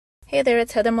Hey there,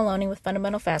 it's Heather Maloney with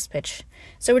Fundamental Fast Pitch.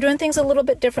 So we're doing things a little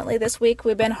bit differently this week.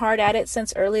 We've been hard at it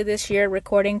since early this year,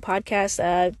 recording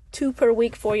podcasts 2 per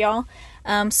week for y'all.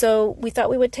 So we thought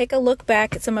we would take a look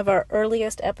back at some of our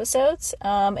earliest episodes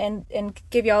and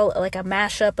give y'all like a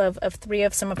mashup of 3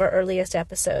 of some of our earliest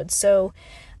episodes. So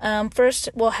first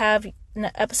we'll have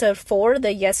episode 4,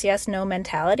 the yes, yes, no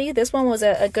mentality. This one was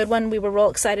a good one. We were real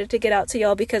excited to get out to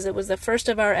y'all because it was the first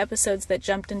of our episodes that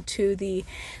jumped into the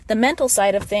mental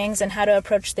side of things and how to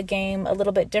approach the game a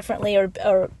little bit differently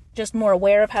or just more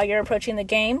aware of how you're approaching the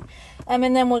game.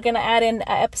 And then we're going to add in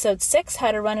episode 6,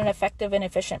 how to run an effective and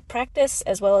efficient practice,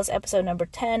 as well as episode number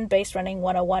 10, base running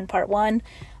 101 part 1.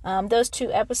 Those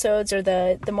 2 episodes are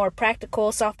the more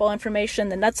practical softball information,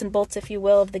 the nuts and bolts, if you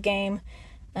will, of the game.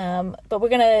 But we're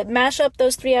going to mash up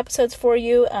those 3 episodes for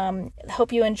you.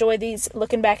 Hope you enjoy these,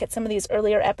 looking back at some of these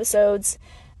earlier episodes.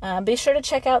 Be sure to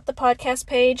check out the podcast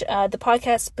page, the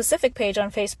podcast specific page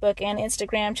on Facebook and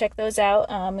Instagram. Check those out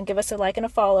and give us a like and a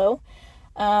follow.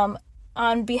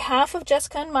 On behalf of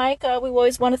Jessica and Mike, we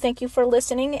always want to thank you for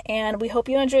listening, and we hope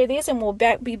you enjoy these, and we'll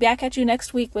be back at you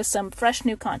next week with some fresh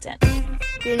new content.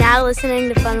 You're now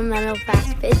listening to Fundamental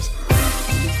Fast Pitch.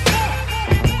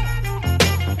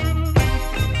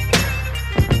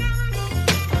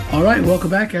 All right, welcome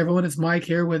back, everyone. It's Mike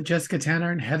here with Jessica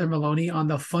Tanner and Heather Maloney on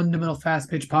the Fundamental Fast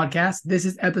Pitch podcast. This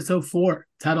is episode 4,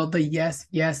 titled The Yes,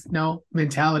 Yes, No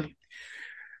Mentality.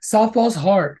 Softball's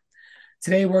hard.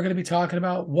 Today, we're going to be talking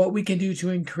about what we can do to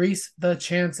increase the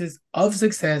chances of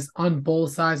success on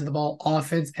both sides of the ball,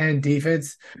 offense and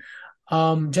defense.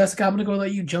 Jessica, I'm going to go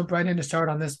let you jump right in to start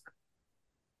on this.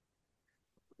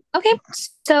 Okay,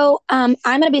 so I'm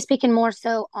going to be speaking more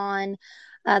so on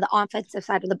the offensive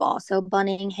side of the ball. So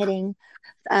bunting, hitting,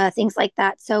 things like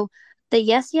that. So the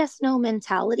yes, yes, no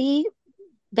mentality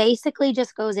basically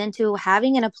just goes into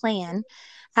having a plan,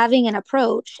 having an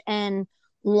approach, and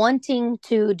wanting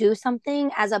to do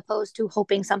something as opposed to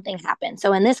hoping something happens.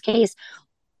 So in this case,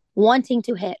 wanting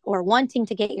to hit or wanting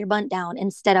to get your bunt down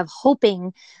instead of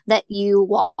hoping that you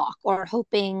walk or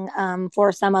hoping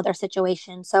for some other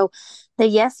situation. So the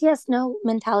yes, yes, no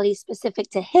mentality specific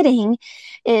to hitting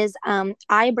is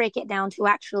I break it down to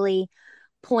actually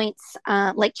points,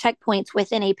 like checkpoints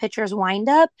within a pitcher's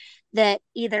windup that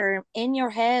either in your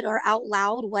head or out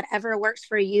loud, whatever works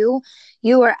for you,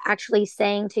 you are actually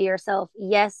saying to yourself,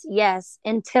 yes, yes,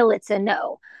 until it's a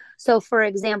no. So for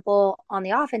example, on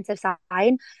the offensive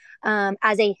side,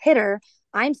 as a hitter,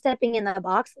 I'm stepping in the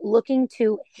box looking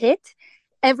to hit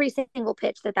every single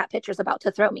pitch that pitcher's about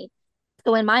to throw me.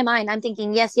 So in my mind, I'm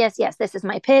thinking, yes, yes, yes, this is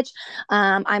my pitch.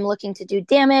 I'm looking to do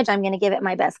damage. I'm going to give it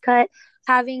my best cut.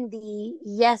 Having the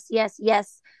yes, yes,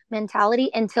 yes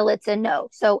mentality until it's a no.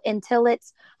 So until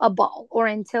it's a ball or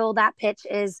until that pitch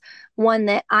is one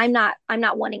that I'm not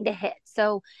wanting to hit.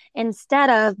 So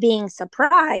instead of being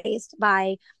surprised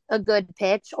by a good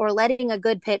pitch or letting a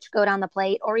good pitch go down the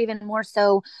plate, or even more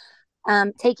so,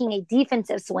 taking a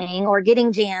defensive swing or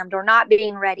getting jammed or not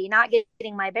being ready, not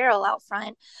getting my barrel out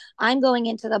front, I'm going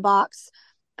into the box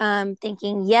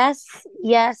thinking yes,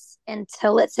 yes,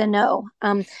 until it's a no.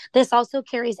 This also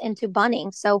carries into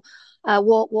bunting. So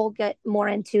we'll get more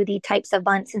into the types of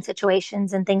bunts and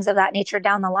situations and things of that nature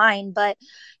down the line. But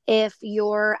if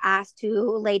you're asked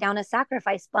to lay down a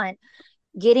sacrifice bunt,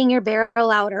 getting your barrel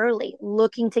out early,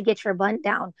 looking to get your bunt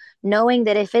down, knowing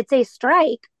that if it's a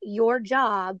strike, your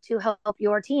job to help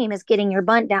your team is getting your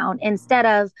bunt down instead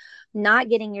of not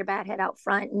getting your bat head out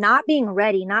front, not being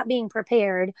ready, not being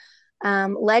prepared,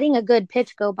 letting a good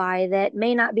pitch go by that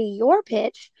may not be your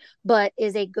pitch, but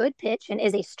is a good pitch and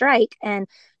is a strike. And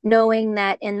knowing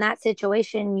that in that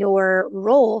situation, your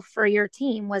role for your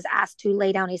team was asked to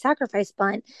lay down a sacrifice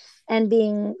bunt, and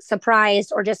being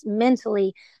surprised or just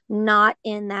mentally not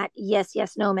in that yes,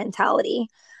 yes, no mentality.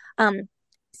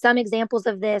 Some examples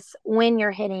of this when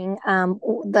you're hitting,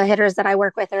 the hitters that I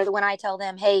work with, or when I tell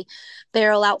them, hey,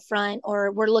 barrel out front,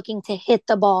 or we're looking to hit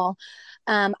the ball.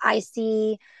 I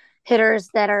see hitters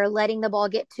that are letting the ball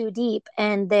get too deep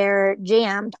and they're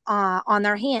jammed on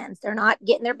their hands. They're not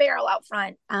getting their barrel out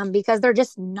front because they're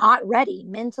just not ready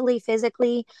mentally,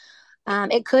 physically.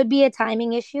 It could be a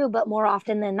timing issue, but more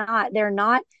often than not, they're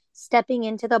not stepping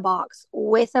into the box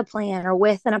with a plan or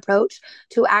with an approach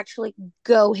to actually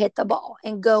go hit the ball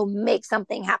and go make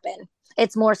something happen.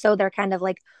 It's more so they're kind of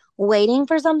like waiting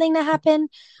for something to happen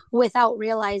without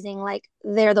realizing like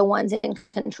they're the ones in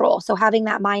control. So having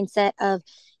that mindset of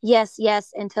yes,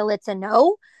 yes, until it's a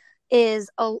no is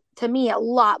to me a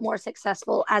lot more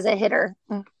successful as a hitter.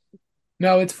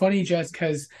 No, it's funny just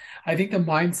because I think the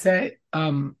mindset,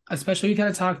 especially we kind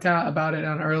of talked out about it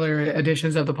on earlier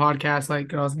editions of the podcast, like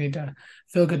girls need to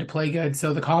feel good to play good.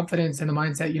 So the confidence and the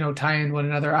mindset, tie in one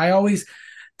another. I always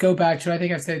go back to, I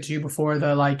think I've said it to you before,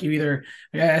 the like you either,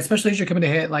 yeah, especially as you're coming to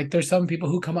hit, like there's some people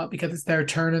who come up because it's their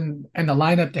turn and the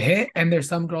lineup to hit, and there's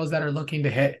some girls that are looking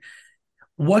to hit.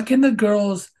 What can the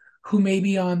girls who may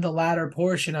be on the latter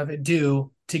portion of it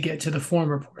do to get to the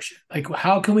former portion? Like,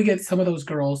 how can we get some of those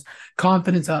girls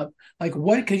confidence up? Like,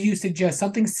 what could you suggest?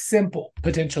 Something simple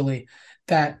potentially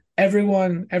that every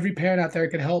parent out there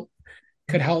could help,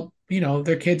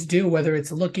 their kids do, whether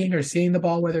it's looking or seeing the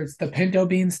ball, whether it's the pinto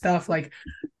bean stuff, like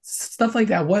stuff like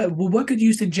that. What could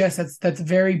you suggest that's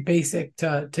very basic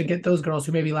to get those girls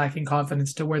who may be lacking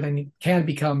confidence to where they can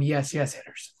become yes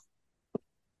hitters?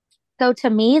 So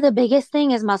to me, the biggest thing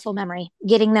is muscle memory,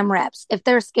 getting them reps. If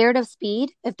they're scared of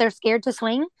speed, if they're scared to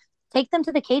swing, take them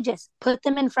to the cages, put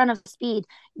them in front of speed,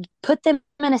 put them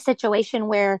in a situation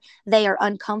where they are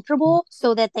uncomfortable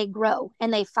so that they grow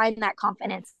and they find that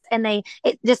confidence and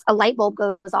it just a light bulb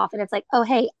goes off and it's like, oh,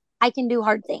 hey, I can do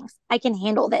hard things. I can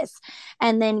handle this.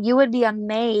 And then you would be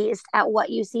amazed at what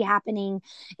you see happening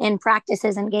in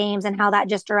practices and games and how that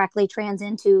just directly trans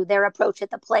into their approach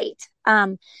at the plate.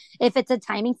 If it's a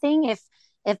timing thing,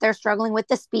 if they're struggling with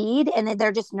the speed and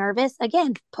they're just nervous,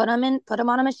 again, put them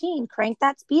on a machine, crank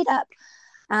that speed up.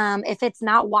 If it's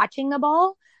not watching the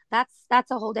ball,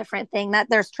 that's a whole different thing. That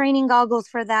there's training goggles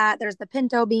for that. There's the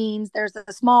pinto beans. There's the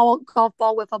small golf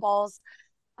ball wiffle balls.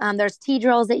 There's T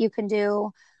drills that you can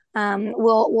do.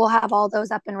 We'll have all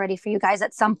those up and ready for you guys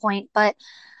at some point. But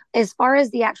as far as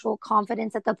the actual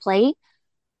confidence at the plate,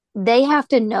 they have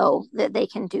to know that they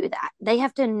can do that. They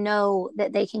have to know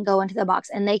that they can go into the box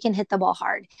and they can hit the ball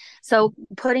hard. So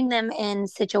putting them in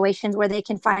situations where they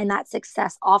can find that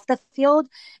success off the field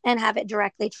and have it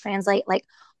directly translate like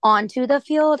onto the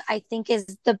field, I think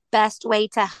is the best way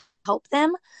help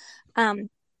them um,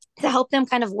 to help them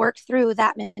kind of work through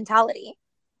that mentality.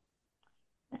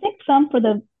 I think some for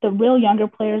the real younger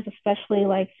players, especially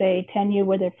like say 10U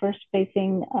where they're first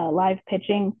facing live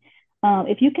pitching,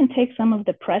 if you can take some of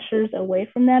the pressures away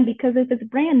from them, because if it's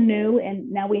brand new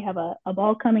and now we have a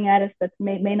ball coming at us that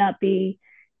may not be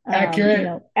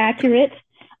accurate,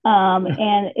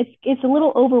 and it's a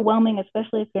little overwhelming,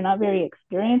 especially if you're not very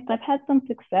experienced. I've had some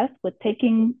success with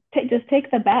just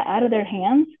take the bat out of their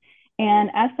hands and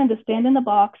ask them to stand in the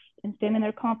box and stand in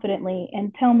there confidently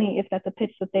and tell me if that's a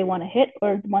pitch that they want to hit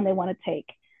or one they want to take.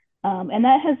 And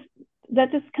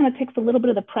that just kind of takes a little bit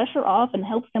of the pressure off and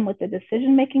helps them with the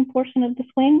decision-making portion of the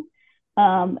swing.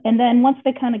 And then once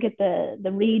they kind of get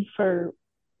the read for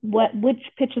which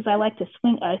pitches I like to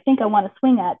swing, I think I want to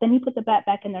swing at, then you put the bat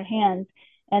back in their hands,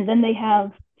 and then they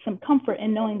have some comfort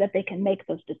in knowing that they can make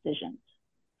those decisions.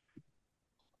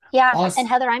 Yeah. Awesome. And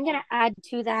Heather, I'm going to add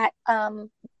to that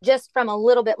just from a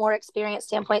little bit more experience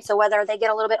standpoint. So whether they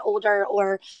get a little bit older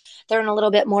or they're in a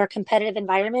little bit more competitive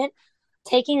environment,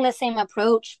 taking the same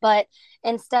approach, but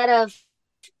instead of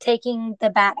taking the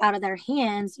bat out of their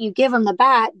hands, you give them the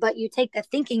bat, but you take the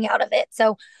thinking out of it.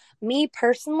 So me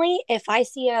personally, if I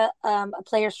see a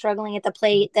player struggling at the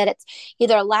plate that it's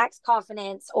either lacks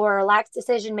confidence or lacks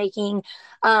decision making,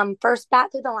 first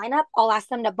bat through the lineup, I'll ask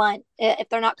them to bunt if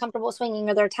they're not comfortable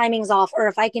swinging or their timing's off, or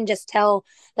if I can just tell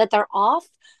that they're off,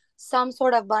 some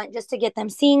sort of bunt just to get them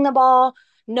seeing the ball,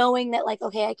 knowing that like,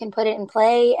 okay, I can put it in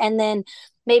play. And then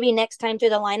maybe next time through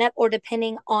the lineup, or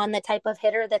depending on the type of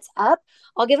hitter that's up,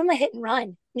 I'll give them a hit and run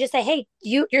and just say, hey,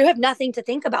 you have nothing to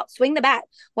think about. Swing the bat.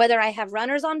 Whether I have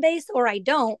runners on base or I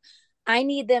don't, I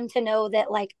need them to know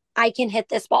that like I can hit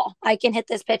this ball. I can hit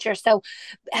this pitcher. So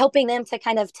helping them to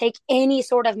kind of take any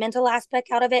sort of mental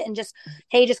aspect out of it and just,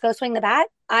 hey, just go swing the bat.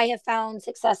 I have found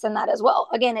success in that as well.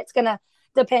 Again, it's going to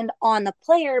depend on the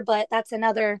player, but that's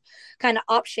another kind of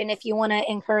option if you want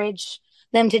to encourage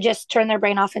them to just turn their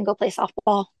brain off and go play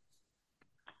softball.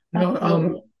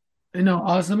 Awesome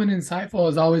and insightful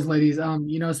as always, ladies.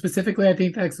 Specifically, I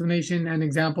think the explanation and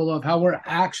example of how we're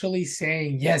actually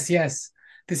saying, yes,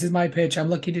 this is my pitch, I'm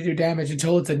looking to do damage,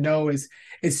 until it's a no is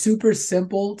super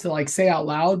simple to like say out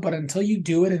loud, but until you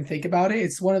do it and think about it,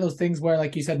 it's one of those things where,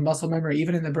 like you said, muscle memory,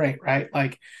 even in the brain, right?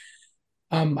 Like,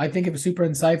 I think it was super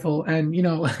insightful. And,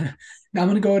 now I'm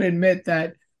going to go ahead and admit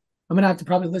that I'm going to have to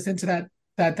probably listen to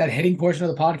that hitting portion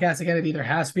of the podcast again at either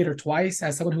half speed or twice,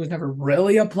 as someone who was never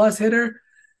really a plus hitter.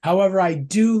 However, I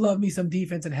do love me some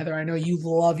defense. And Heather, I know you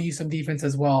love you some defense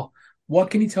as well. What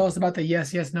can you tell us about the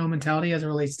yes, no mentality as it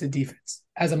relates to defense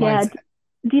as a mindset?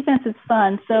 Defense is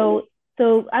fun. So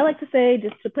I like to say,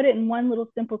 just to put it in one little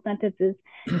simple sentence, is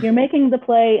you're making the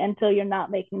play until you're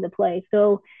not making the play.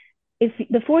 So if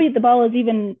before the ball is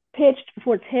even pitched,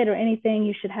 before it's hit or anything,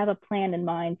 you should have a plan in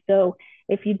mind. So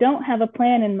if you don't have a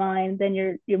plan in mind, then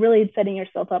you're really setting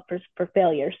yourself up for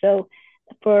failure. So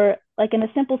for like in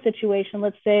a simple situation,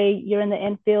 let's say you're in the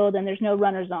infield and there's no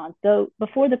runners on. So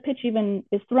before the pitch even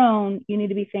is thrown, you need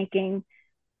to be thinking,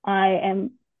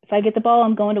 if I get the ball,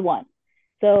 I'm going to one.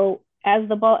 So as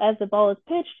the ball is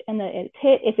pitched and it's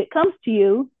hit, if it comes to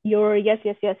you, you're yes,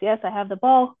 yes, yes, yes, I have the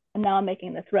ball, and now I'm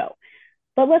making the throw.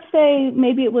 But let's say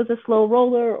maybe it was a slow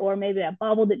roller, or maybe I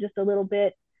bobbled it just a little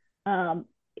bit.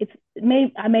 It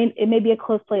may be a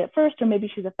close play at first, or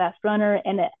maybe she's a fast runner,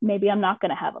 and maybe I'm not going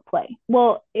to have a play.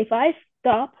 Well, if I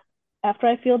stop after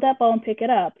I field that ball and pick it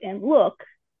up and look,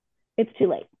 it's too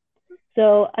late.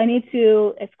 So I need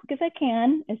to, as quick as I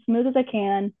can, as smooth as I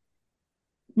can,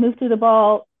 move through the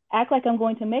ball, act like I'm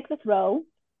going to make the throw.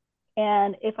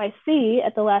 And if I see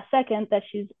at the last second that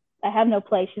I have no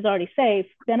play, she's already safe,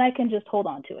 then I can just hold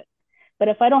on to it. But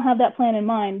if I don't have that plan in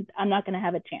mind, I'm not going to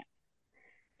have a chance.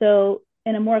 So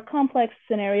in a more complex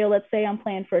scenario, let's say I'm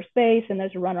playing first base and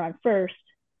there's a runner on first.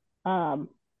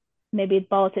 Maybe the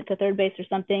ball is hit to third base or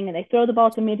something, and they throw the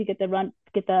ball to me to get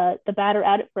the batter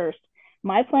out at first.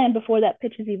 My plan before that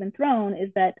pitch is even thrown is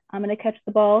that I'm going to catch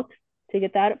the ball to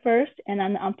get that at first, and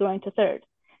I'm throwing to third.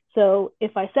 So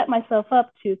if I set myself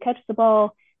up to catch the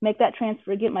ball, make that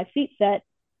transfer, get my feet set,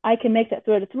 I can make that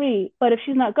throw to three. But if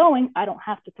she's not going, I don't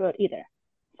have to throw it either.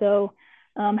 So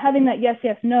having that yes,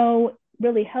 yes, no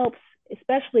really helps,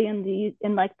 especially in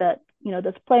like the,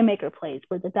 those playmaker plays,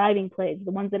 where the diving plays,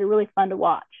 the ones that are really fun to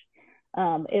watch.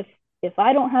 If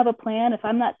I don't have a plan, if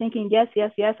I'm not thinking yes,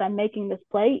 yes, yes, I'm making this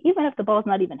play, even if the ball's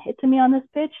not even hit to me on this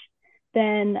pitch,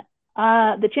 then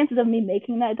the chances of me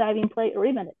making that diving play or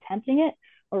even attempting it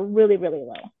are really, really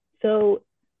low. So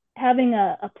having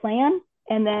a plan,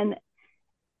 and then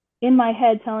in my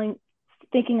head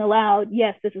thinking aloud,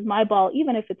 yes, this is my ball,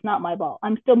 even if it's not my ball,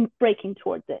 I'm still breaking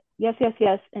towards it. Yes, yes,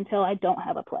 yes, until I don't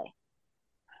have a play.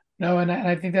 No, and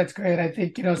I think that's great. I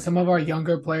think, some of our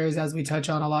younger players, as we touch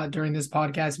on a lot during this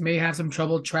podcast, may have some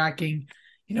trouble tracking,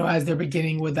 as they're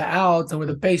beginning with the outs and where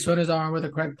the base runners are and where the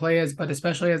correct play is. But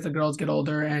especially as the girls get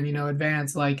older and,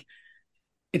 advance, like,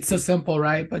 it's so simple,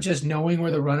 right? But just knowing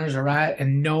where the runners are at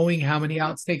and knowing how many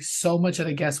outs takes so much of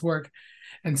the guesswork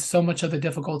and so much of the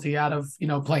difficulty out of,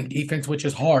 playing defense, which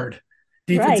is hard.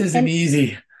 Defense isn't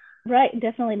easy. Right,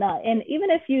 definitely not. And even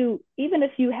if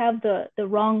you have the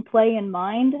wrong play in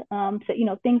mind, so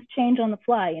things change on the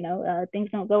fly. Things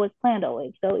don't go as planned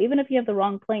always. So even if you have the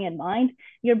wrong play in mind,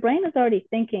 your brain is already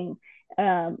thinking,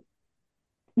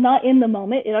 not in the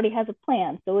moment. It already has a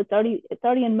plan, so it's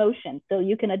already in motion. So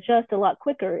you can adjust a lot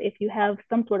quicker if you have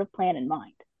some sort of plan in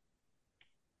mind.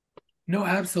 No,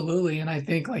 absolutely. And I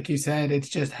think, like you said, it's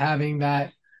just having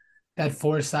that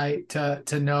foresight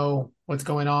to know what's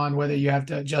going on, whether you have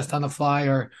to adjust on the fly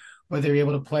or whether you're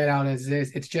able to play it out as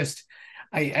is. It's just,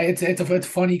 it's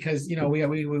funny because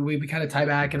we kind of tie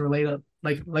back and relate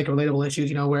like relatable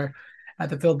issues. Where at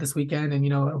the field this weekend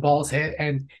and a ball's hit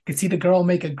and you can see the girl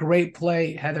make a great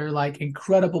play, Heather, like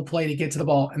incredible play to get to the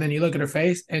ball, and then you look at her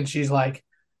face and she's like,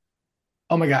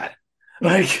 "Oh my God,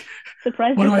 like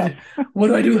surprise what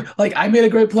do I do? Like, I made a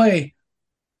great play.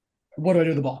 What do I do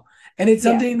with the ball?" And it's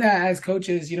something that as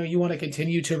coaches, you want to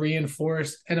continue to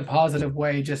reinforce in a positive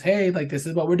way. Just, hey, like, this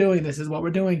is what we're doing. This is what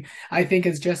we're doing. I think,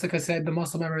 as Jessica said, the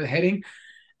muscle memory of hitting,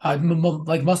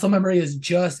 like muscle memory is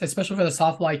just, especially for the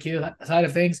softball IQ side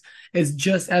of things, is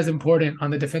just as important on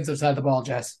the defensive side of the ball,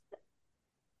 Jess.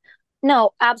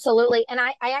 No, absolutely. And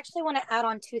I actually want to add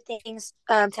on two things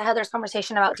to Heather's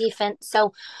conversation about defense.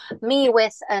 So me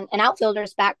with an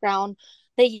outfielder's background,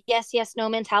 the yes, yes, no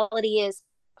mentality is,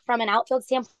 from an outfield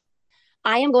standpoint,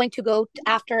 I am going to go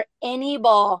after any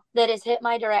ball that is hit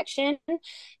my direction,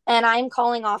 and I'm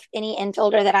calling off any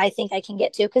infielder that I think I can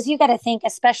get to. Because you got to think,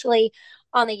 especially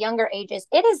on the younger ages,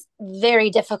 it is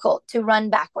very difficult to run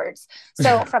backwards.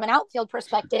 So from an outfield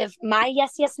perspective, my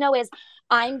yes, yes, no is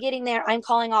I'm getting there. I'm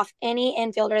calling off any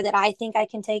infielder that I think I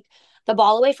can take the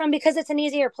ball away from, because it's an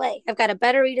easier play. I've got a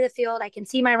better read of the field. I can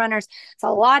see my runners. It's a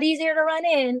lot easier to run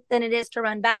in than it is to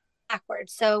run backwards.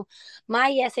 So my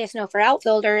yes, yes, no for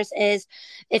outfielders is,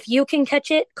 if you can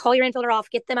catch it, call your infielder off,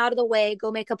 get them out of the way,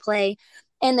 go make a play.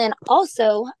 And then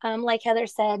also, like Heather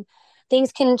said,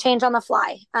 things can change on the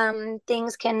fly.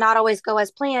 Things can not always go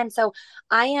as planned. So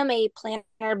I am a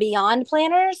planner beyond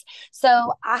planners.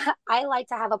 So I like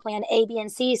to have a plan A, B, and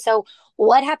C. So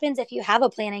what happens if you have a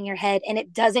plan in your head and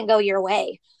it doesn't go your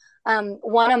way?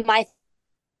 One of my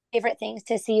favorite things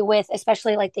to see with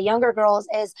especially like the younger girls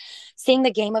is seeing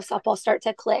the game of softball start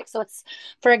to click. So it's,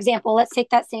 for example, let's take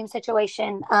that same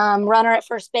situation, runner at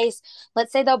first base.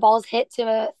 Let's say the ball's hit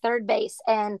to third base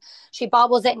and she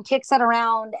bobbles it and kicks it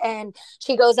around, and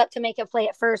she goes up to make a play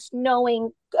at first,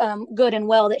 knowing good and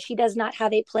well that she does not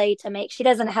have a play to make. She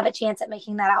doesn't have a chance at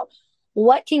making that out.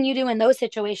 What can you do in those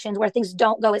situations where things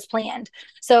don't go as planned?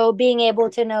 So being able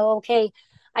to know, okay,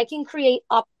 I can create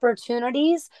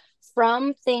opportunities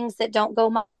from things that don't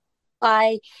go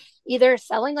by either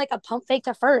selling like a pump fake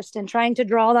to first and trying to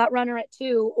draw that runner at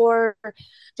two, or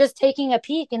just taking a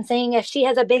peek and saying if she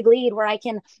has a big lead where I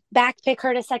can back pick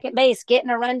her to second base, get in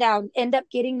a rundown, end up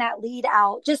getting that lead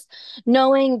out. Just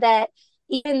knowing that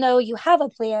even though you have a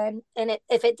plan and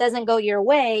if it doesn't go your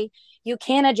way, you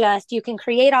can adjust, you can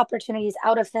create opportunities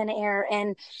out of thin air,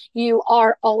 and you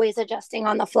are always adjusting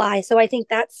on the fly. So I think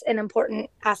that's an important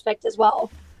aspect as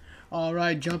well. All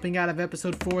right, jumping out of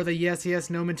episode 4, the yes, yes,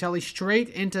 no mentality, straight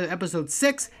into episode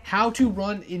 6, how to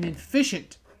run an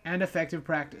efficient and effective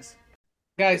practice.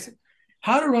 Guys,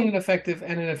 how to run an effective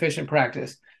and an efficient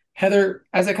practice. Heather,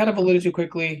 as I kind of alluded to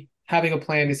quickly, having a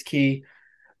plan is key.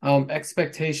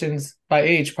 Expectations by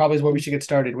age probably is where we should get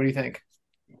started. What do you think?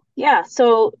 Yeah,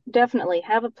 so definitely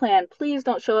have a plan. Please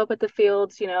don't show up at the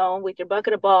fields, with your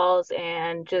bucket of balls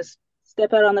and just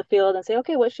step out on the field and say,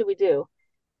 okay, what should we do?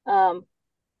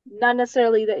 Not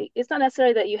necessarily that it's not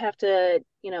necessarily that you have to,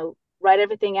 write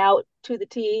everything out to the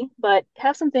T, but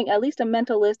have something, at least a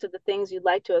mental list of the things you'd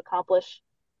like to accomplish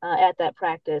at that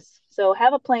practice. So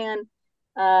have a plan,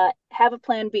 have a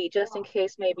plan B just in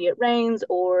case maybe it rains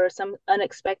or some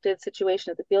unexpected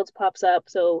situation at the fields pops up.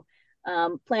 So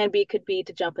plan B could be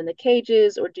to jump in the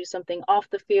cages or do something off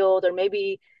the field, or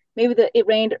maybe it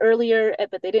rained earlier,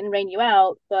 but they didn't rain you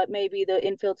out, but maybe the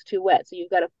infield's too wet, so you've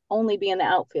got to only be in the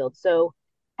outfield. So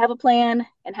have a plan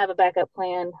and have a backup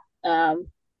plan.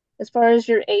 As far as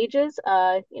your ages,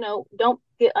 don't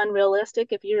get unrealistic.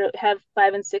 If you have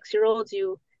 5 and 6 year olds,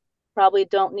 you probably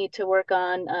don't need to work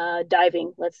on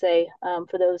diving, let's say,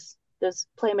 for those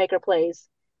playmaker plays.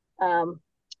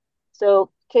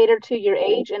 So cater to your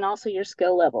age and also your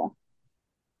skill level.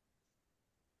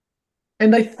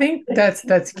 And I think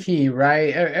that's key,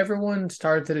 right? Everyone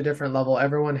starts at a different level.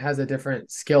 Everyone has a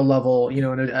different skill level,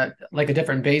 and like a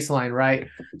different baseline, right?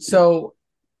 So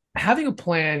having a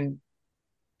plan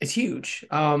is huge.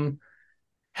 Having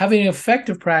an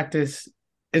effective practice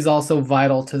is also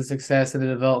vital to the success and the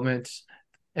development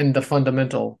and the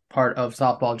fundamental part of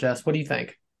softball. Jess, what do you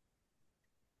think?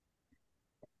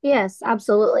 Yes,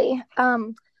 absolutely.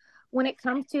 When it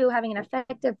comes to having an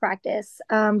effective practice,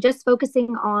 just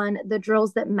focusing on the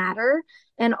drills that matter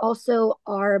and also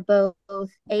are both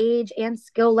age and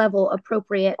skill level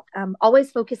appropriate.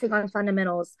 Always focusing on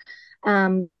fundamentals,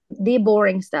 the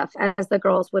boring stuff, as the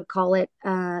girls would call it,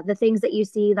 the things that you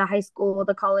see the high school,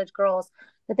 the college girls,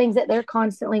 the things that they're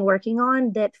constantly working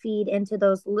on that feed into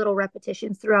those little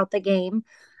repetitions throughout the game.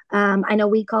 I know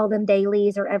we call them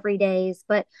dailies or everydays,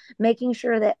 but making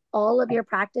sure that all of your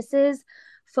practices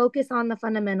focus on the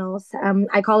fundamentals.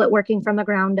 I call it working from the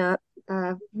ground up.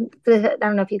 I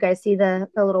don't know if you guys see the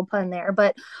little pun there,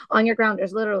 but on your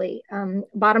grounders, literally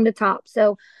bottom to top.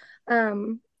 So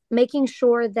making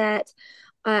sure that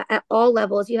at all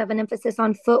levels you have an emphasis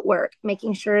on footwork,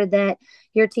 making sure that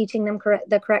you're teaching them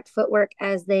the correct footwork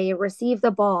as they receive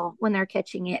the ball when they're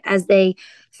catching it, as they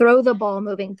throw the ball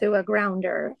moving through a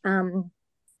grounder.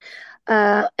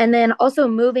 And then also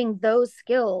moving those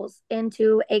skills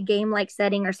into a game-like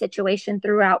setting or situation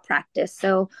throughout practice.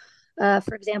 So,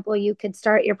 for example, you could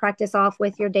start your practice off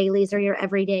with your dailies or your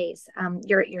everydays,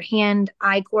 your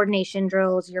hand-eye coordination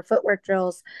drills, your footwork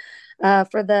drills.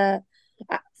 For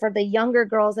the younger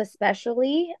girls,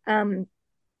 especially,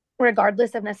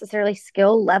 regardless of necessarily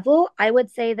skill level, I would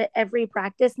say that every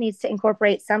practice needs to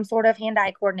incorporate some sort of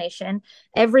hand-eye coordination.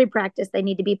 Every practice, they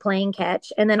need to be playing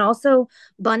catch, and then also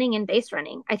bunting and base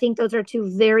running. I think those are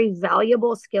two very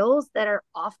valuable skills that are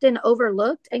often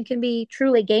overlooked and can be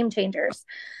truly game changers.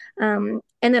 And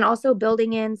then also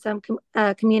building in some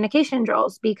communication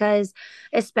drills, because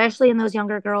especially in those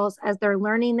younger girls, as they're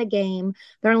learning the game,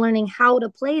 they're learning how to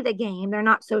play the game. They're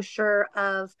not so sure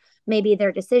of maybe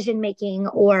their decision making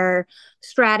or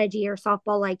strategy or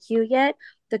softball IQ yet.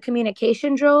 The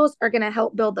communication drills are going to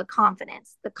help build the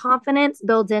confidence. The confidence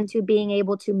builds into being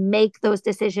able to make those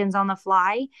decisions on the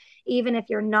fly, even if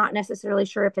you're not necessarily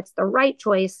sure if it's the right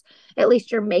choice. At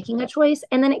least you're making a choice,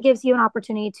 and then it gives you an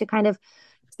opportunity to kind of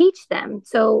teach them.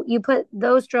 So you put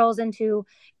those drills into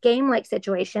game-like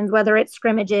situations, whether it's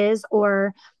scrimmages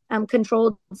or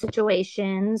controlled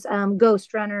situations,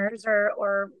 ghost runners,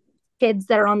 or kids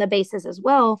that are on the bases as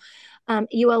well,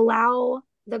 you allow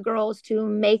the girls to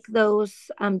make those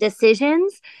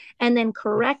decisions and then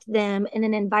correct them in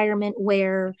an environment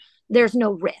where there's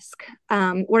no risk,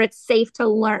 where it's safe to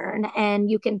learn and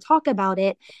you can talk about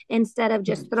it instead of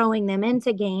just throwing them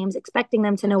into games, expecting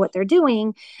them to know what they're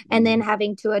doing, and then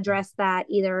having to address that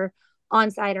either on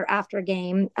site or after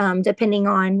game, depending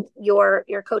on your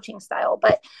coaching style.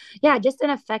 But yeah, just an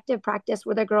effective practice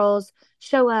where the girls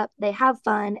show up, they have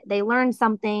fun, they learn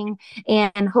something,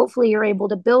 and hopefully you're able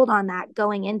to build on that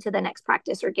going into the next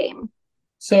practice or game.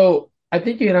 So I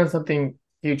think you hit on something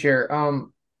huge here.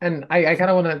 And I kind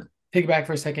of want to piggyback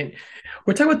for a second.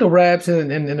 We're talking about the reps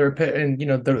and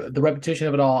the repetition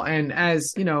of it all. And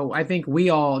as you know, I think we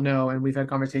all know, and we've had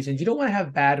conversations. You don't want to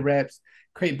have bad reps,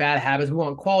 create bad habits. We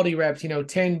want quality reps.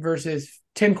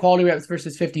 10 quality reps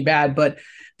versus 50 bad. But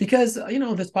because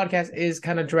this podcast is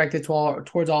kind of directed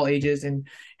towards all ages, and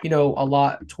a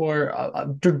lot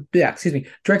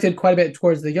directed quite a bit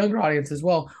towards the younger audience as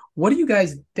well. What do you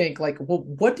guys think? Like,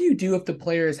 what do you do if the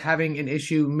player is having an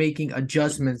issue making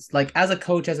adjustments? Like, as a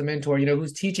coach, as a mentor,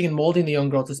 who's teaching and molding the young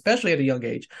girls, especially at a young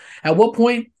age, at what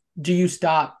point do you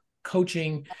stop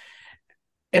coaching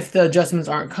if the adjustments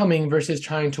aren't coming versus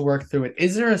trying to work through it?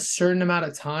 Is there a certain amount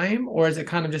of time, or is it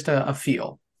kind of just a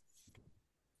feel?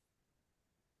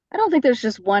 I don't think there's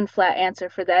just one flat answer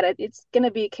for that. It's going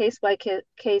to be case by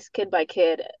case, kid by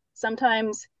kid.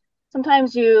 Sometimes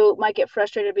you might get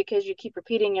frustrated because you keep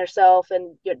repeating yourself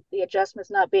and the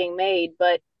adjustment's not being made,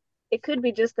 but it could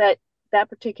be just that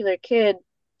particular kid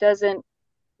doesn't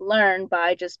learn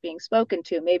by just being spoken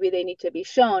to. Maybe they need to be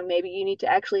shown. Maybe you need to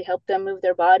actually help them move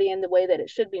their body in the way that it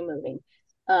should be moving.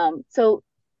 So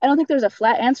I don't think there's a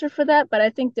flat answer for that, but I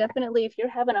think definitely if you're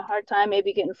having a hard time,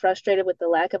 maybe getting frustrated with the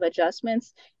lack of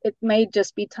adjustments, it may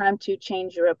just be time to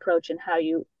change your approach and how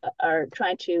you are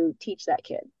trying to teach that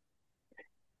kid.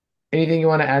 Anything you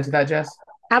want to add to that, Jess?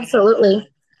 Absolutely.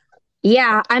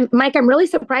 Yeah, Mike, I'm really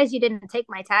surprised you didn't take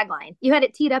my tagline. You had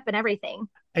it teed up and everything.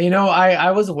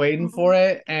 I was waiting for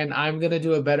it, and I'm gonna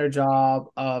do a better job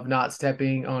of not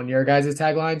stepping on your guys'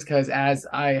 taglines, because as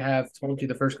I have told you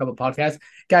the first couple of podcasts,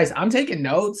 guys, I'm taking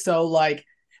notes. So like,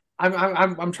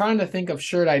 I'm trying to think of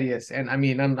shirt ideas, and I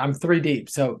mean, I'm three deep.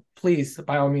 So please,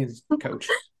 by all means, coach.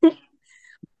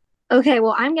 Okay,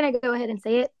 well, I'm gonna go ahead and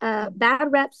say it.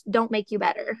 Bad reps don't make you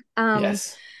better.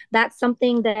 Yes. That's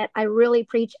something that I really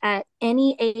preach at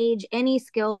any age, any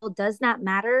skill, does not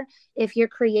matter. If you're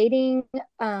creating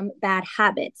bad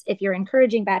habits, if you're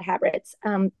encouraging bad habits,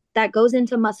 that goes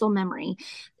into muscle memory.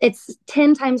 It's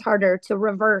 10 times harder to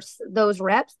reverse those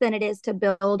reps than it is to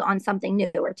build on something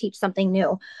new or teach something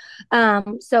new.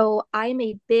 So I'm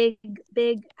a big,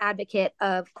 big advocate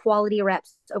of quality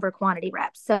reps over quantity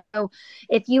reps. So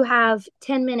if you have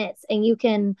 10 minutes and you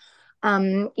can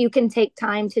take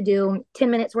time to do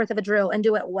 10 minutes worth of a drill and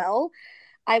do it well,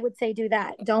 I would say do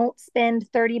that. Don't spend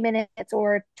 30 minutes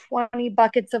or 20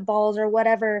 buckets of balls or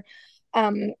whatever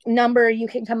number you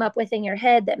can come up with in your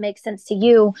head that makes sense to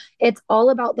you. It's all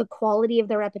about the quality of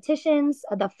the repetitions,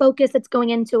 the focus that's going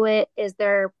into it. Is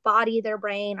their body, their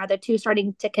brain, are the two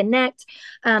starting to connect?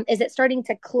 Is it starting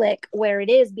to click where it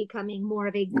is becoming more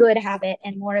of a good habit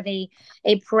and more of a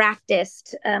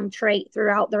practiced trait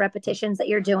throughout the repetitions that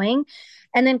you're doing?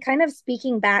 And then kind of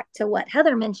speaking back to what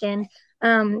Heather mentioned,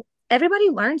 everybody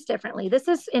learns differently. This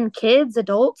is in kids,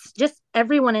 adults, just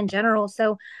everyone in general.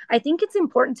 So I think it's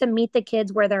important to meet the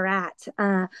kids where they're at.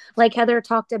 Like Heather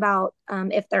talked about,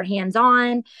 if they're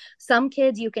hands-on, some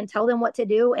kids, you can tell them what to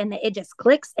do and it just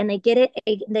clicks and they get it.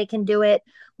 They can do it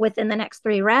within the next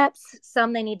 3 reps.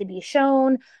 Some they need to be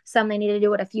shown, some they need to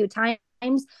do it a few times.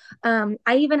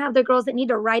 I even have the girls that need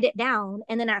to write it down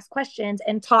and then ask questions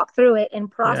and talk through it and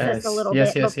process a little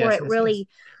bit before it really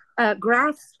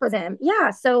grasps for them.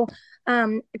 Yeah. So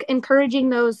encouraging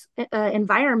those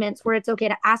environments where it's okay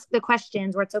to ask the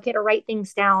questions, where it's okay to write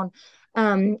things down.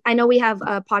 I know we have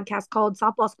a podcast called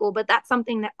Softball School, but that's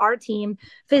something that our team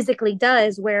physically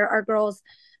does, where our girls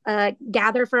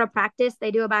gather for a practice. They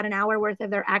do about an hour worth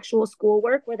of their actual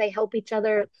schoolwork where they help each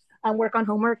other work on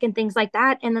homework and things like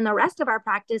that. And then the rest of our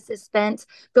practice is spent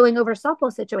going over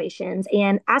softball situations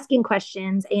and asking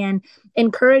questions and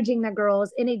encouraging the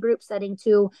girls in a group setting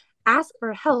to ask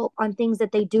for help on things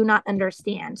that they do not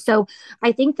understand. So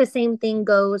I think the same thing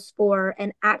goes for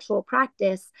an actual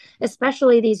practice,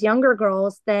 especially these younger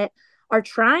girls that are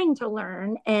trying to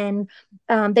learn, and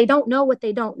they don't know what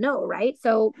they don't know, right?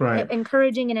 So Right.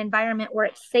 encouraging an environment where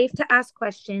it's safe to ask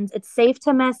questions, it's safe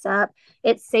to mess up,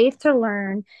 it's safe to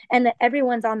learn, and that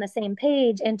everyone's on the same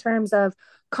page in terms of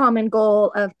common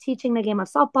goal of teaching the game of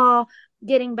softball,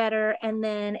 getting better. And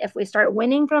then if we start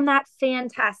winning from that,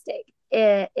 fantastic.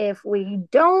 If we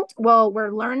don't, well,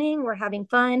 we're learning, we're having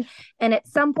fun, and at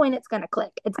some point it's going to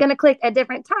click. It's going to click at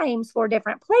different times for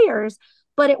different players,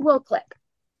 but it will click.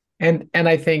 And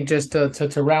I think just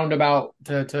to roundabout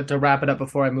to wrap it up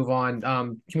before I move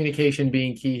on, communication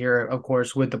being key here, of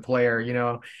course, with the player. You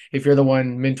know, if you're the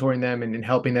one mentoring them and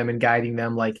helping them and guiding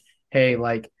them, like, hey,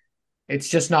 like, it's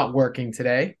just not working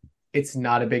today. It's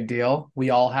not a big deal.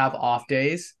 We all have off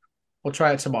days. We'll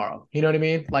try it tomorrow. You know what I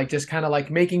mean? Like, just kind of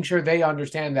like making sure they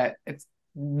understand that it's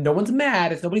no one's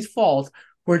mad. It's nobody's fault.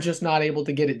 We're just not able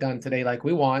to get it done today like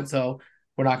we want. So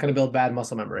we're not going to build bad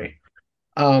muscle memory.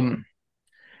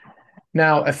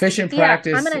 Now, efficient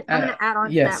practice. I'm gonna add on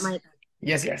to that, Mike.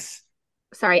 Yes.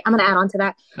 Sorry, I'm gonna add on to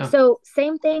that. Oh. So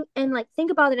same thing, and like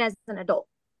think about it as an adult.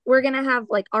 We're gonna have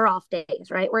like our off days,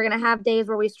 right? We're gonna have days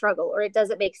where we struggle, or it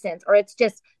doesn't make sense, or it's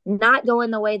just not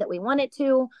going the way that we want it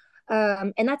to.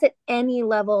 And that's at any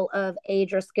level of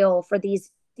age or skill for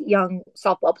these young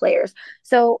softball players.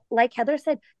 So, like Heather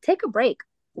said, take a break,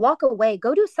 walk away,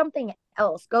 go do something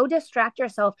else, go distract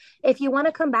yourself. If you want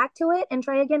to come back to it and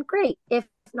try again, great. If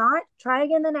not, try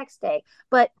again the next day.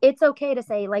 But it's okay to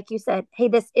say, like you said, hey,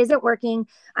 this isn't working.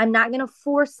 I'm not going to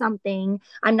force something.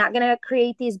 I'm not going to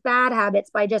create these bad habits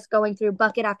by just going through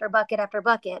bucket after bucket after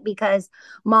bucket because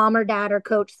mom or dad or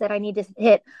coach said I need to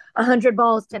hit 100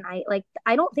 balls tonight. Like,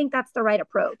 I don't think that's the right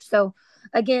approach. So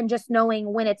again, just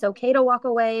knowing when it's okay to walk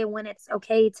away, when it's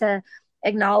okay to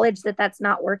acknowledge that that's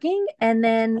not working, and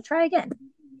then try again.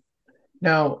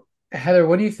 Now, Heather,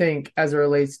 what do you think as it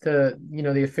relates to, you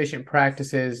know, the efficient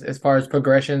practices as far as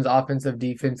progressions, offensive,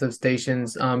 defensive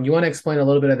stations? You want to explain a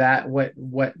little bit of that, what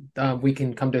we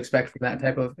can come to expect from that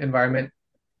type of environment?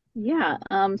 Yeah.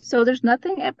 So there's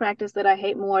nothing at practice that I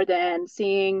hate more than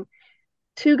seeing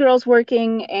two girls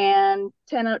working and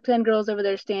 10 girls over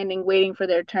there standing, waiting for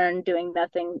their turn, doing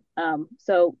nothing.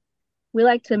 So we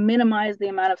like to minimize the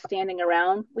amount of standing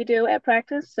around we do at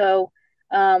practice. So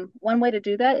one way to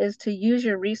do that is to use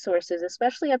your resources,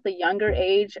 especially at the younger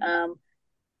age.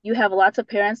 You have lots of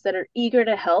parents that are eager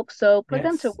to help, so put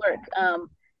them to work.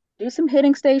 Do some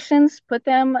hitting stations,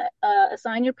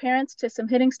 assign your parents to some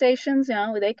hitting stations. You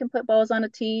know, they can put balls on a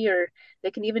tee, or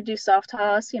they can even do soft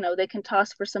toss. You know, they can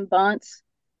toss for some bunts.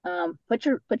 Put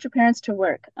your parents to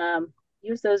work.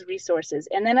 Use those resources.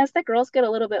 And then as the girls get a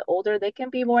little bit older, they can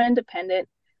be more independent.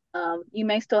 You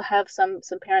may still have some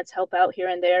parents help out here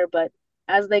and there, but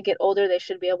as they get older, they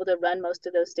should be able to run most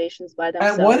of those stations by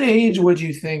themselves. At what age would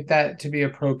you think that to be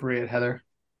appropriate, Heather?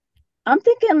 I'm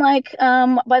thinking like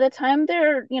by the time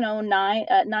they're, you know, 9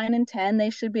 and 10,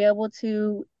 they should be able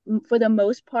to, for the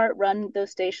most part, run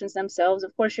those stations themselves.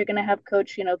 Of course, you're going to have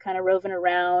coach, you know, kind of roving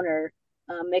around or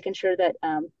making sure that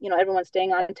you know, everyone's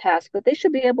staying on task, but they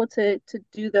should be able to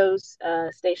do those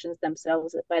stations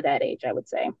themselves by that age, I would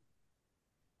say.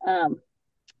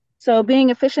 So being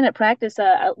efficient at practice,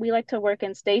 we like to work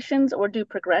in stations or do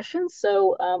progressions.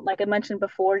 So like I mentioned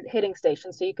before, hitting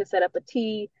stations. So you could set up a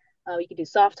tee, you could do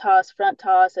soft toss, front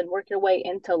toss, and work your way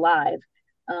into live.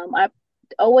 I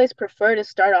always prefer to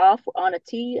start off on a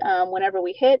tee whenever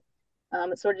we hit.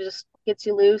 It sort of just gets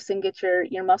you loose and get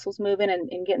your muscles moving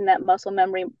and getting that muscle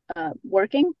memory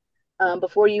working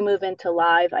before you move into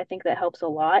live. I think that helps a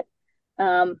lot.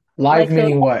 Live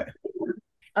meaning what?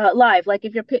 Live, like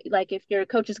if your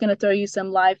coach is going to throw you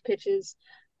some live pitches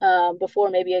before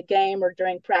maybe a game or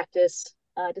during practice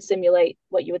to simulate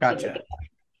what you would see in the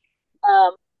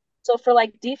game. So for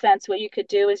like defense, what you could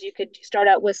do is you could start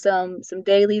out with some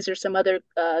dailies or some other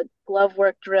glove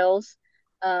work drills,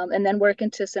 and then work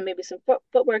into some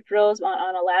footwork drills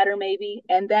on a ladder maybe,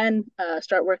 and then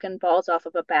start working balls off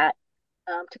of a bat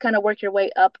to kind of work your way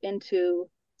up into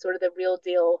sort of the real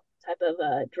deal type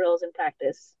of drills in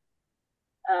practice.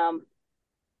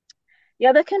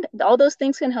 Yeah, all those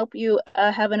things can help you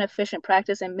have an efficient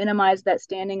practice and minimize that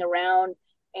standing around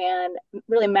and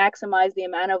really maximize the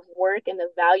amount of work and the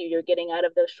value you're getting out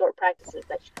of those short practices.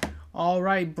 All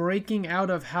right, breaking out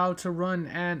of how to run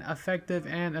an effective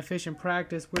and efficient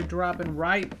practice, we're dropping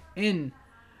right in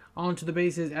onto the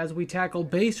bases as we tackle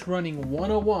base running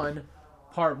 101,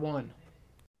 part 1.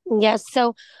 Yes.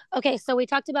 So we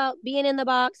talked about being in the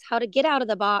box, how to get out of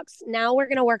the box. Now we're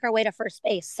going to work our way to first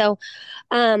base. So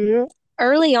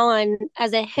early on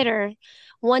as a hitter,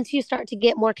 once you start to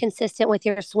get more consistent with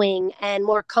your swing and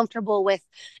more comfortable with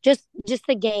just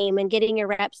the game and getting your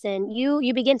reps in,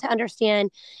 you begin to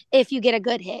understand if you get a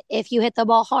good hit, if you hit the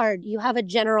ball hard, you have a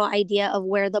general idea of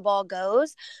where the ball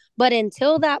goes. But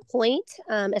until that point,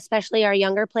 especially our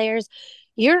younger players,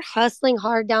 you're hustling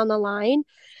hard down the line,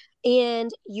 and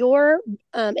you're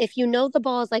if you know the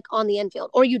ball is like on the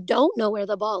infield, or you don't know where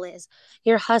the ball is,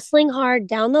 you're hustling hard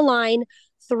down the line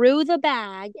through the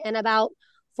bag, and about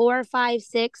 4, 5,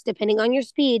 6, depending on your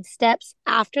speed, steps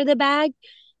after the bag,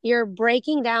 you're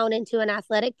breaking down into an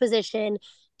athletic position,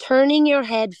 turning your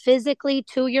head physically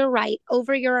to your right,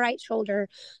 over your right shoulder,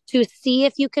 to see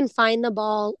if you can find the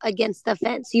ball against the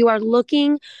fence. You are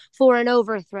looking for an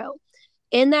overthrow.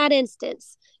 In that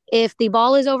instance, if the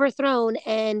ball is overthrown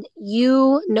and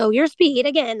you know your speed,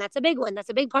 again, that's a big one. That's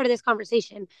a big part of this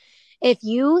conversation. If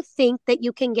you think that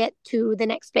you can get to the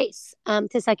next base,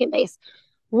 to second base,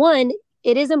 one,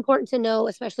 it is important to know,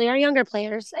 especially our younger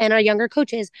players and our younger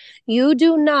coaches, you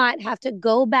do not have to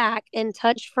go back and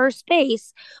touch first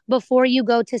base before you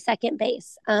go to second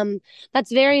base.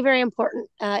 That's very, very important.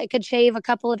 It could shave a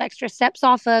couple of extra steps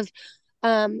off of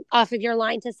your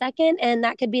line to second, and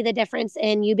that could be the difference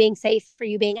in you being safe for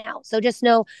you being out. So just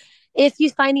know, if you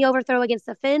find the overthrow against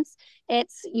the fence,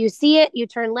 it's you see it, you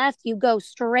turn left, you go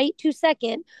straight to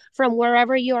second from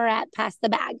wherever you are at past the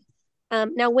bag.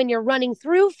 Now, when you're running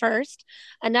through first,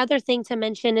 another thing to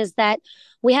mention is that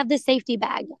we have the safety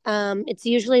bag. It's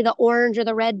usually the orange or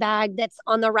the red bag that's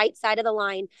on the right side of the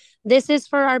line. This is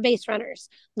for our base runners.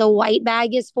 The white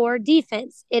bag is for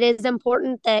defense. It is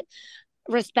important that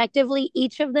respectively,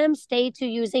 each of them stay to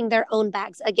using their own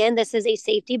bags. Again, this is a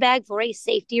safety bag for a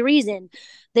safety reason.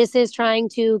 This is trying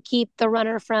to keep the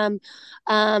runner from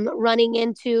running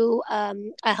into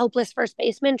a helpless first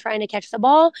baseman trying to catch the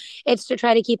ball. It's to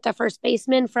try to keep the first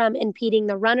baseman from impeding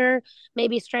the runner,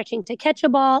 maybe stretching to catch a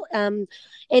ball.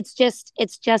 It's just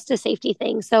a safety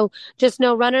thing. So just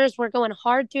know, runners, we're going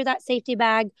hard through that safety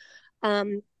bag,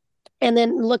 and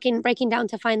then breaking down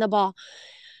to find the ball.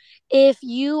 If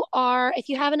you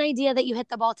have an idea that you hit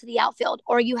the ball to the outfield,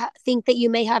 or you think that you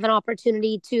may have an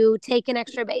opportunity to take an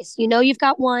extra base, you've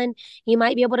got one, you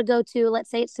might be able to go to, let's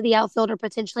say it's to the outfield or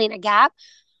potentially in a gap.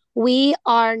 We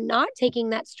are not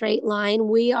taking that straight line.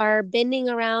 We are bending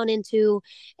around into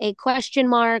a question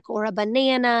mark or a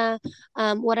banana,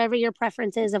 whatever your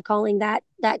preference is of calling that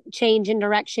change in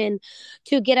direction,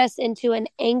 to get us into an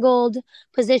angled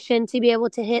position to be able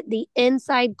to hit the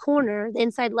inside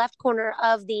left corner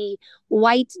of the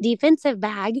white defensive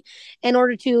bag in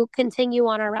order to continue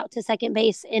on our route to second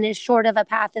base in as short of a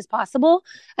path as possible.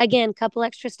 Again, a couple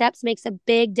extra steps makes a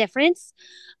big difference,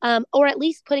 or at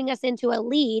least putting us into a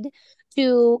lead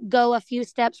to go a few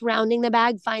steps, rounding the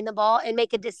bag, find the ball, and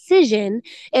make a decision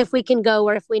if we can go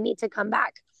or if we need to come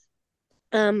back.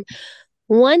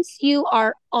 Once you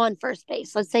are on first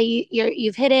base, let's say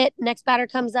you've hit it, next batter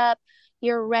comes up,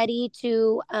 you're ready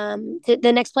to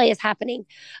the next play is happening.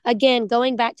 Again,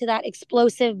 going back to that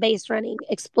explosive base running,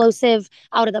 explosive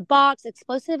out of the box,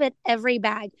 explosive at every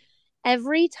bag.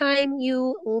 Every time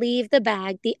you leave the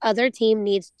bag, the other team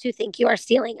needs to think you are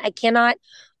stealing. I cannot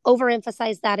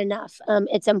overemphasize that enough.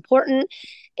 It's important.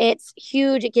 It's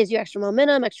huge. It gives you extra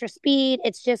momentum, extra speed.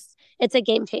 It's a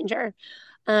game changer.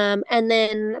 And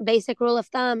then basic rule of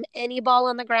thumb, any ball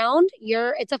on the ground,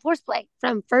 it's a force play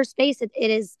from first base. It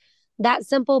is that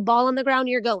simple. Ball on the ground,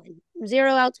 you're going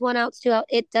 0 outs, 1 outs, 2 out.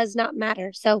 It does not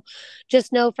matter. So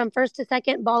just know, from first to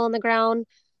second, ball on the ground.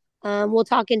 We'll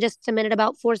talk in just a minute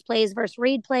about force plays versus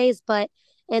read plays, but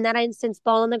in that instance,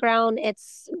 ball on the ground,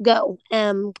 it's go.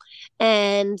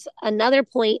 And another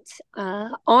point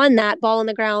on that ball on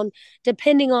the ground,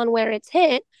 depending on where it's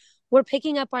hit, we're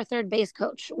picking up our third base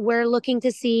coach. We're looking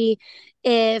to see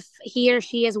if he or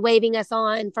she is waving us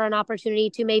on for an opportunity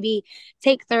to maybe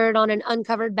take third on an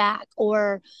uncovered back,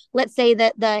 or let's say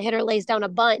that the hitter lays down a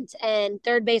bunt and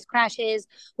third base crashes.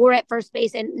 We're at first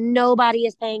base and nobody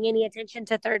is paying any attention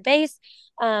to third base.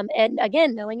 And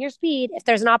again, knowing your speed, if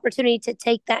there's an opportunity to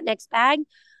take that next bag,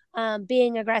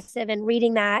 being aggressive and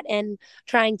reading that and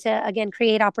trying to, again,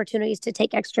 create opportunities to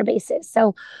take extra bases.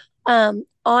 So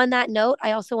on that note,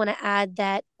 I also want to add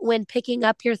that when picking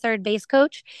up your third base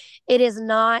coach, it is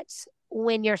not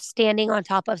when you're standing on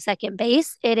top of second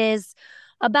base. It is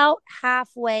about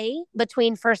halfway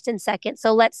between first and second.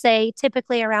 So let's say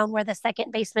typically around where the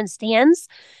second baseman stands,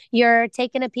 you're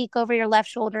taking a peek over your left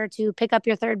shoulder to pick up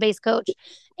your third base coach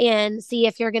and see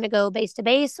if you're going to go base to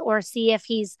base, or see if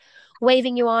he's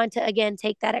waving you on to, again,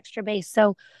 take that extra base.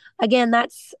 So again,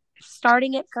 that's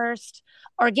starting at first,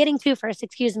 or getting to first,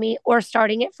 or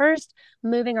starting at first,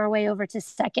 moving our way over to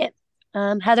second.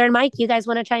 Heather and Mike, you guys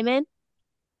want to chime in?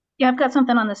 Yeah, I've got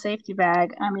something on the safety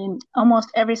bag. I mean, almost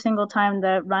every single time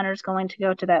the runner's going to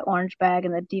go to that orange bag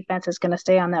and the defense is going to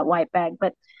stay on that white bag.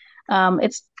 But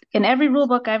it's in every rule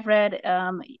book I've read,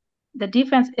 the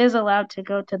defense is allowed to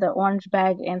go to the orange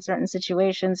bag in certain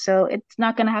situations. So it's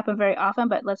not going to happen very often.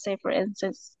 But let's say, for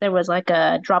instance, there was like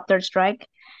a drop third strike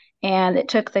and it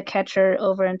took the catcher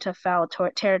over into foul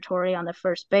territory on the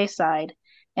first base side.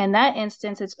 In that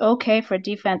instance, it's okay for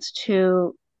defense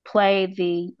to play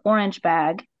the orange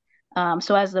bag.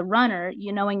 So as the runner,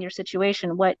 you knowing your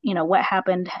situation, what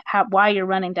happened, why you're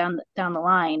running down the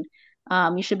line.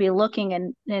 You should be looking,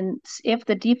 and if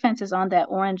the defense is on that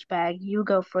orange bag, you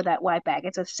go for that white bag.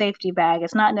 It's a safety bag.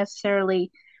 It's not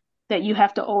necessarily that you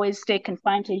have to always stay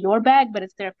confined to your bag, but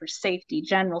it's there for safety,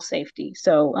 general safety.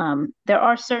 So there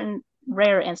are certain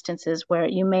rare instances where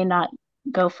you may not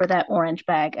go for that orange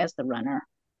bag as the runner.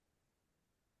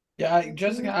 Yeah,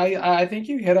 Jessica, I think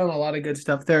you hit on a lot of good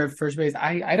stuff there at first base.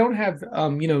 I don't have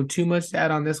too much to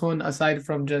add on this one aside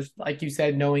from just like you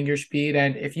said, knowing your speed,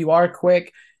 and if you are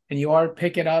quick and you are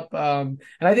picking up and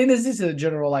I think this is a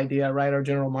general idea, right? Or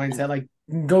general mindset, like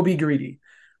go be greedy.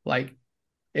 Like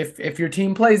if your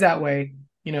team plays that way,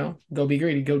 go be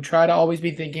greedy. Go try to always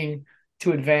be thinking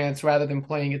to advance rather than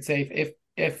playing it safe.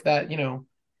 If that,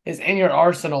 is in your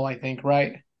arsenal, I think,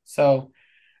 right? So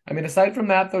I mean, aside from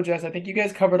that, though, Jess, I think you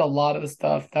guys covered a lot of the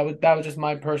stuff. That was just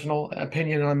my personal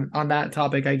opinion on that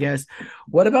topic, I guess.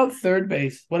 What about third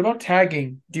base? What about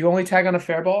tagging? Do you only tag on a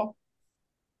fair ball?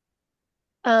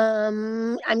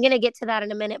 I'm gonna get to that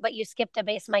in a minute, but you skipped a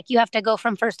base, Mike. You have to go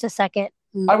from first to second.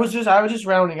 I was just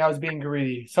rounding. I was being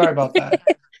greedy. Sorry about that.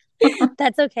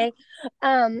 That's okay.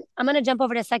 I'm gonna jump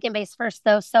over to second base first,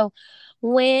 though. So,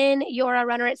 when you're a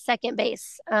runner at second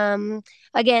base,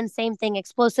 again, same thing,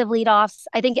 explosive leadoffs.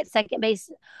 I think at second base,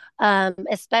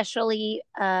 especially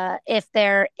if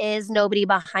there is nobody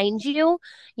behind you,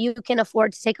 you can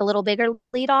afford to take a little bigger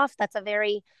leadoff. That's a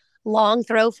very long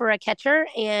throw for a catcher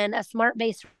and a smart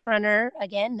base runner.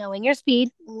 Again, knowing your speed,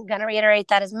 I'm gonna reiterate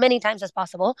that as many times as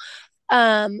possible,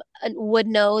 would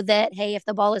know that, hey, if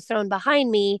the ball is thrown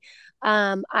behind me,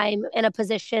 I'm in a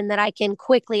position that I can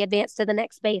quickly advance to the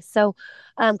next base. So,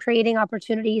 creating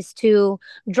opportunities to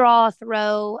draw,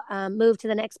 throw, move to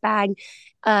the next bag.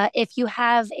 If you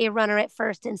have a runner at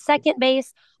first and second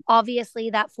base, obviously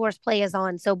that force play is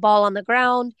on. So, ball on the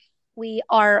ground. We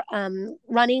are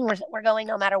running, we're going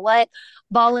no matter what.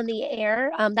 Ball in the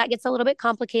air. That gets a little bit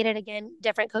complicated. Again,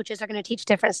 different coaches are going to teach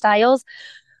different styles.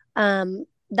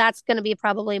 That's going to be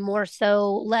probably more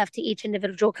so left to each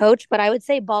individual coach. But I would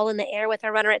say ball in the air with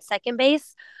a runner at second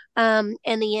base in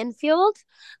the infield,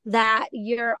 that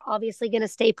you're obviously going to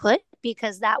stay put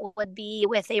because that would be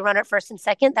with a runner at first and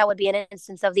second. That would be an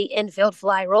instance of the infield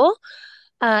fly rule.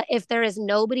 If there is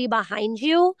nobody behind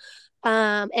you,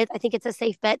 I think it's a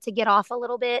safe bet to get off a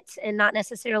little bit and not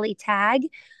necessarily tag.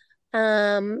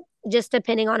 Just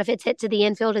depending on if it's hit to the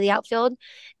infield or the outfield.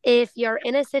 If you're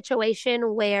in a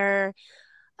situation where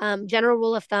general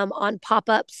rule of thumb on pop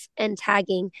ups and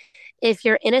tagging. If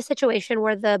you're in a situation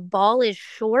where the ball is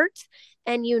short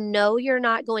and you know you're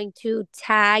not going to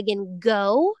tag and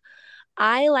go,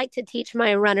 I like to teach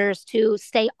my runners to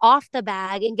stay off the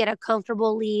bag and get a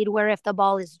comfortable lead where if the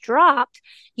ball is dropped,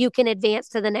 you can advance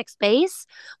to the next base.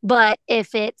 But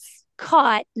if it's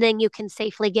caught, then you can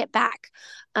safely get back.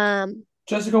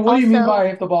 Jessica, what do you mean by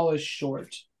if the ball is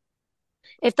short?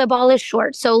 If the ball is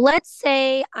short. So let's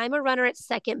say I'm a runner at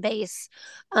second base.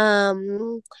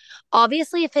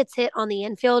 Obviously, if it's hit on the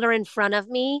infield or in front of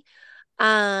me,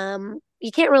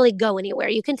 you can't really go anywhere.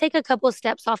 You can take a couple of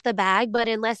steps off the bag, but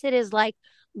unless it is like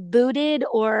booted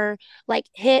or like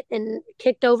hit and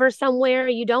kicked over somewhere,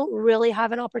 you don't really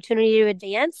have an opportunity to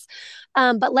advance.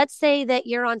 But let's say that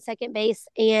you're on second base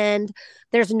and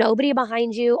there's nobody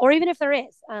behind you, or even if there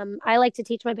is, I like to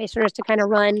teach my base runners to kind of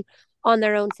run on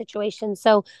their own situation.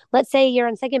 So let's say you're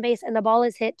on second base and the ball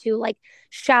is hit to like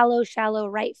shallow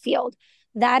right field.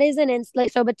 That is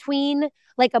so between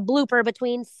like a blooper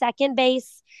between second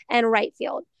base and right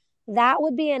field. That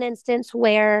would be an instance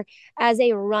where, as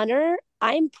a runner,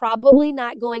 I'm probably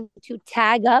not going to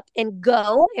tag up and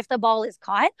go if the ball is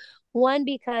caught. One,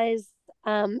 because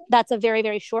that's a very,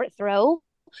 very short throw.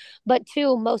 But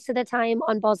two, most of the time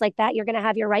on balls like that, you're going to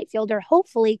have your right fielder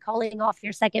hopefully calling off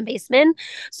your second baseman.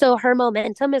 So her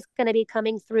momentum is going to be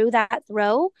coming through that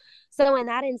throw. So in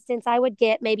that instance, I would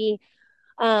get maybe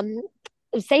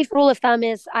safe rule of thumb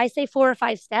is I say 4 or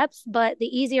 5 steps, but the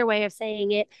easier way of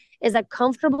saying it is a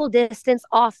comfortable distance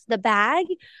off the bag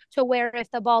to where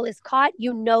if the ball is caught,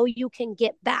 you know you can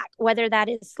get back, whether that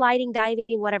is sliding, diving,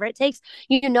 whatever it takes,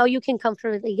 you know you can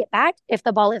comfortably get back if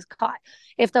the ball is caught.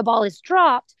 If the ball is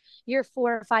dropped, you're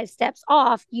 4 or 5 steps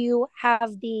off, you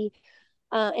have the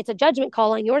it's a judgment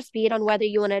call on your speed on whether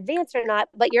you want to advance or not,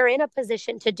 but you're in a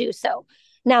position to do so.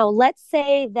 Now, let's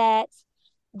say that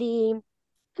the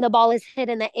the ball is hit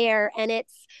in the air and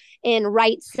it's in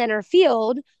right center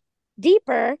field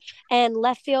deeper, and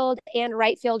left field and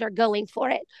right field are going for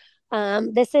it.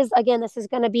 This is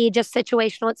going to be just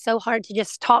situational. It's so hard to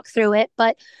just talk through it,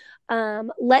 but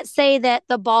let's say that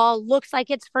the ball looks like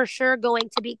it's for sure going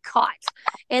to be caught.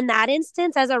 In that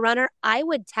instance, as a runner, I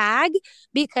would tag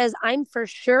because I'm for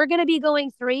sure going to be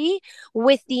going 3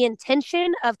 with the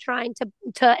intention of trying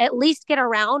to at least get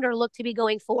around or look to be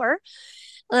going 4.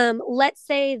 Let's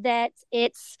say that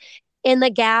it's in the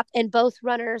gap and both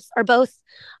runners or both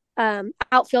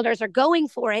outfielders are going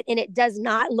for it and it does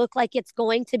not look like it's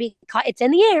going to be caught. It's in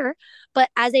the air,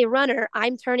 but as a runner,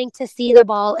 I'm turning to see the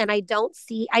ball and I don't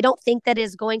think that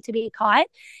is going to be caught.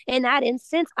 In that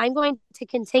instance, I'm going to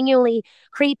continually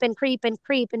creep and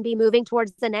be moving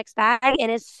towards the next bag.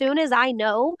 And as soon as I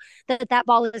know that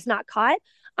ball is not caught,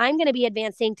 I'm going to be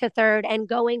advancing to third and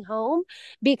going home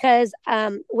because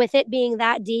with it being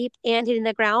that deep and hitting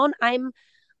the ground,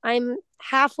 I'm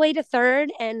halfway to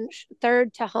third and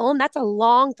third to home. That's a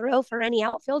long throw for any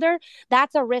outfielder.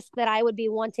 That's a risk that I would be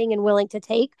wanting and willing to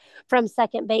take from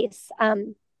second base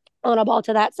on a ball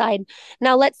to that side.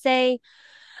 Now, let's say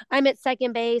I'm at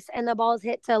second base and the ball's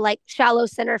hit to like shallow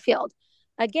center field.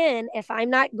 Again, if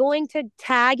I'm not going to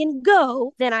tag and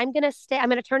go, then I'm going to stay. I'm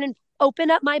going to turn and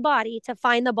open up my body to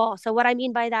find the ball. So what I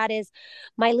mean by that is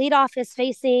my leadoff is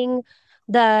facing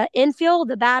the infield,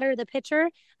 the batter, the pitcher.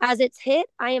 As it's hit,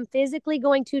 I am physically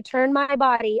going to turn my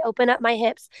body, open up my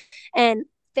hips, and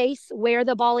face where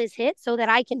the ball is hit so that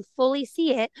I can fully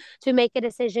see it to make a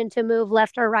decision to move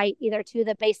left or right, either to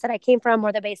the base that I came from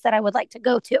or the base that I would like to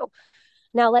go to.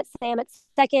 Now, let's say I'm at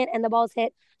second and the ball's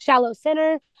hit shallow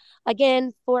center.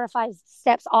 Again, 4 or 5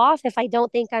 steps off if I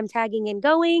don't think I'm tagging and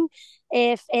going.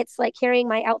 If it's like carrying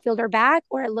my outfielder back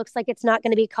or it looks like it's not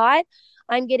going to be caught,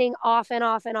 I'm getting off and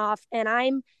off and off, and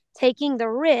I'm taking the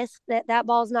risk that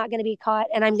ball's not going to be caught,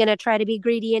 and I'm going to try to be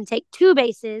greedy and take 2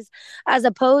 bases as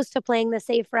opposed to playing the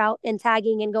safe route and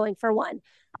tagging and going for 1.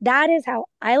 That is how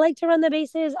I like to run the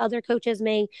bases. Other coaches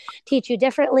may teach you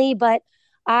differently, but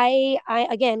I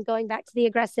again, going back to the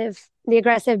aggressive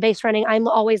base running, I'm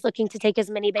always looking to take as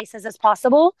many bases as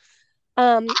possible.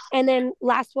 And then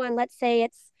last one, let's say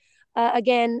it's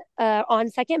on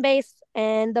second base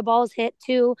and the ball's hit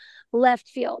to left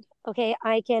field. Okay,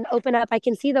 I can open up, I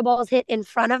can see the ball's hit in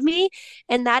front of me,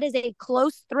 and that is a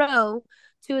close throw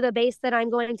to the base that I'm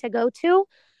going to go to.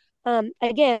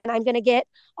 Again, I'm going to get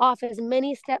off as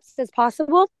many steps as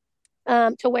possible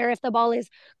to where if the ball is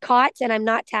caught and I'm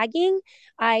not tagging,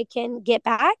 I can get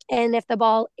back. And if the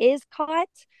ball is caught,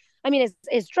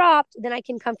 is dropped, then I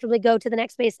can comfortably go to the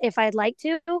next base if I'd like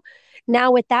to.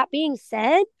 Now, with that being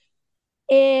said,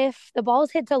 if the ball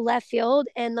is hit to left field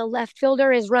and the left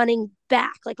fielder is running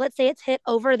back, like let's say it's hit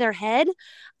over their head,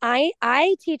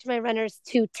 I teach my runners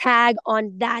to tag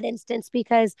on that instance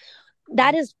because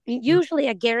that is usually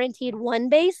a guaranteed 1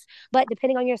 base, but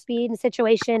depending on your speed and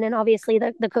situation and obviously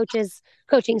the coach's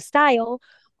coaching style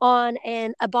on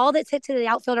a ball that's hit to the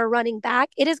outfielder running back,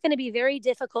 it is going to be very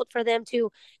difficult for them to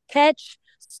catch,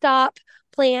 stop,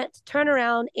 plant, turn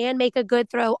around, and make a good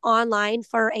throw online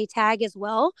for a tag as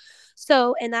well.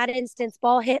 So in that instance,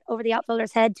 ball hit over the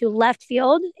outfielder's head to left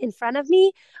field in front of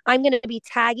me, I'm going to be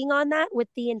tagging on that with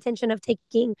the intention of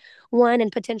taking 1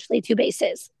 and potentially 2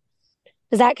 bases.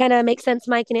 Does that kind of make sense,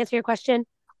 Mike, and answer your question?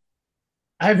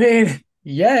 I mean,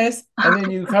 yes. And then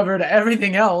you covered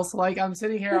everything else. Like, I'm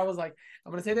sitting here, I was like,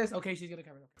 I'm going to say this. Okay, she's going to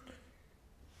cover it.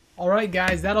 All right,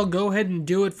 guys, that'll go ahead and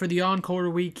do it for the Encore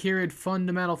week here at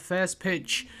Fundamental Fast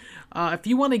Pitch. If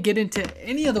you want to get into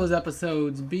any of those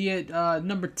episodes, be it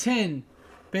number 10,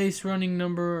 base running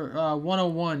number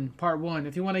 101, part 1.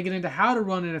 If you want to get into how to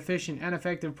run an efficient and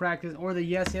effective practice or the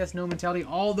yes, yes, no mentality,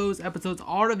 all those episodes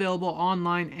are available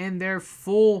online and their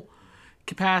full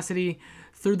capacity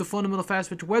through the Fundamental Fast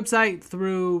Pitch website,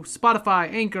 through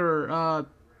Spotify, Anchor,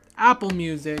 Apple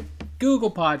Music,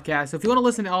 Google Podcasts. So if you want to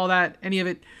listen to all that, any of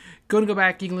it, go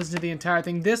back. You can listen to the entire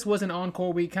thing. This was an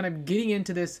Encore week, kind of getting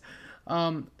into this,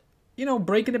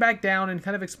 breaking it back down and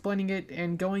kind of explaining it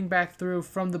and going back through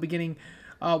from the beginning.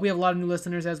 We have a lot of new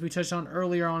listeners, as we touched on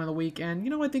earlier on in the week.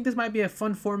 And, I think this might be a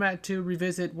fun format to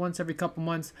revisit once every couple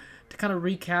months to kind of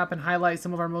recap and highlight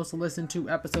some of our most listened to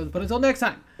episodes. But until next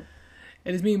time,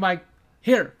 it is me, Mike,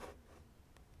 here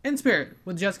in spirit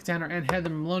with Jessica Tanner and Heather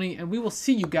Maloney. And we will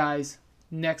see you guys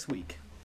next week.